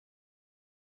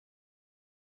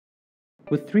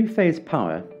With three-phase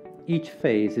power, each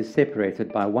phase is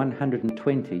separated by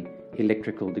 120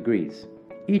 electrical degrees.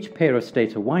 Each pair of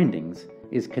stator windings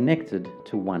is connected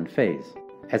to one phase.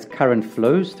 As current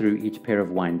flows through each pair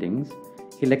of windings,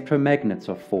 electromagnets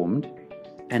are formed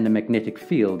and a magnetic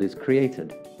field is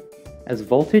created. As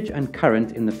voltage and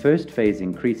current in the first phase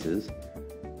increases,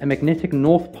 a magnetic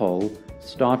north pole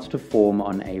starts to form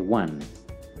on A1,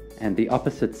 and the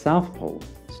opposite south pole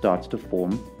starts to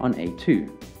form on A2.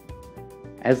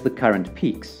 As the current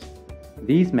peaks,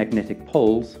 these magnetic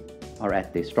poles are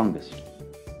at their strongest.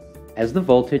 As the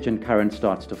voltage and current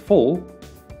starts to fall,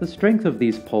 the strength of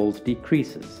these poles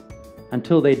decreases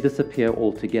until they disappear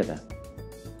altogether.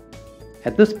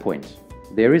 At this point,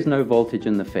 there is no voltage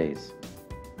in the phase,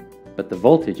 but the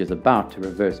voltage is about to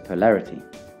reverse polarity.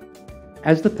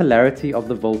 As the polarity of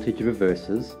the voltage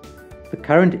reverses, the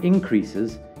current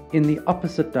increases in the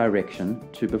opposite direction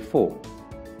to before.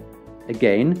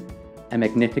 Again, a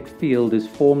magnetic field is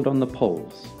formed on the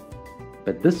poles,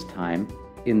 but this time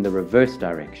in the reverse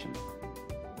direction.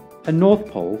 A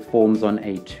north pole forms on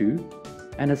A2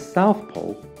 and a south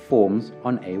pole forms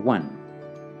on A1.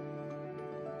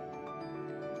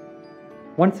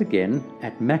 Once again,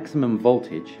 at maximum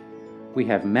voltage, we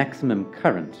have maximum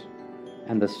current,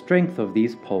 and the strength of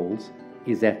these poles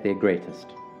is at their greatest.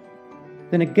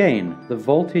 Then again, the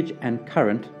voltage and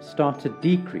current start to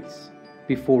decrease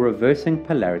before reversing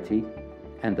polarity,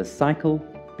 and the cycle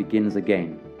begins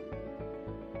again.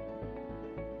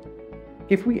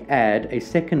 If we add a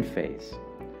second phase,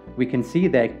 we can see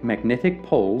that magnetic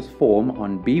poles form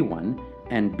on B1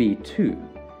 and B2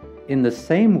 in the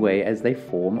same way as they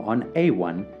form on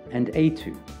A1 and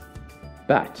A2.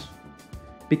 But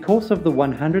because of the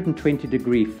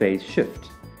 120-degree phase shift,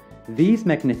 these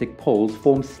magnetic poles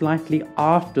form slightly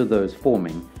after those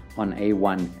forming on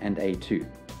A1 and A2.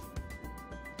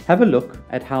 Have a look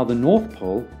at how the north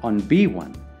pole on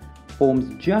B1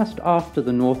 forms just after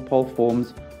the north pole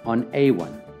forms on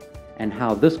A1, and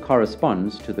how this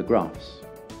corresponds to the graphs.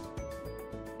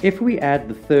 If we add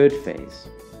the third phase,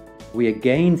 we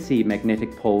again see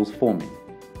magnetic poles forming.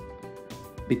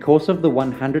 Because of the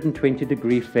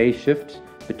 120-degree phase shift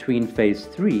between phase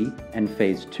 3 and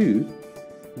phase 2,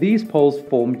 these poles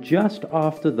form just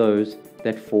after those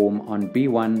that form on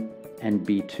B1 and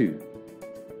B2.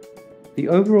 The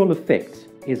overall effect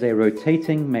is a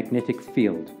rotating magnetic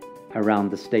field around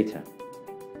the stator.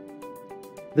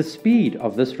 The speed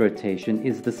of this rotation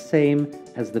is the same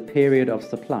as the period of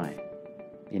supply.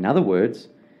 In other words,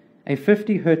 a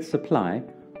 50 Hz supply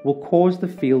will cause the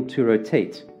field to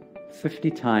rotate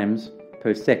 50 times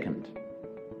per second.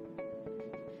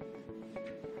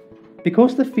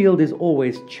 Because the field is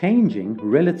always changing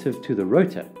relative to the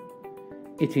rotor,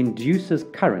 it induces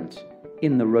current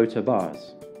in the rotor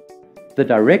bars. The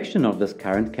direction of this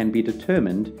current can be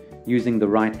determined using the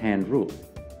right-hand rule.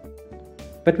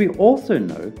 But we also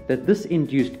know that this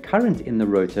induced current in the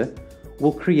rotor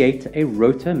will create a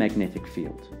rotor magnetic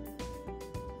field.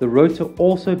 The rotor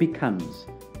also becomes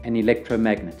an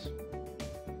electromagnet.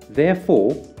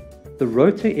 Therefore, the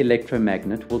rotor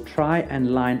electromagnet will try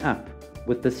and line up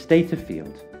with the stator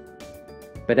field.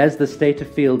 But as the stator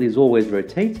field is always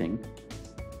rotating,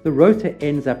 the rotor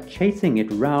ends up chasing it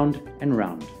round and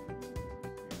round.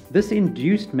 This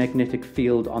induced magnetic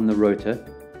field on the rotor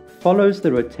follows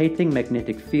the rotating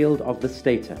magnetic field of the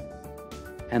stator,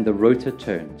 and the rotor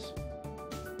turns.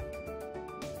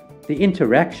 The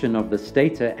interaction of the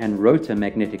stator and rotor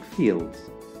magnetic fields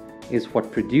is what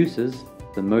produces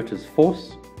the motor's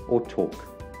force or torque.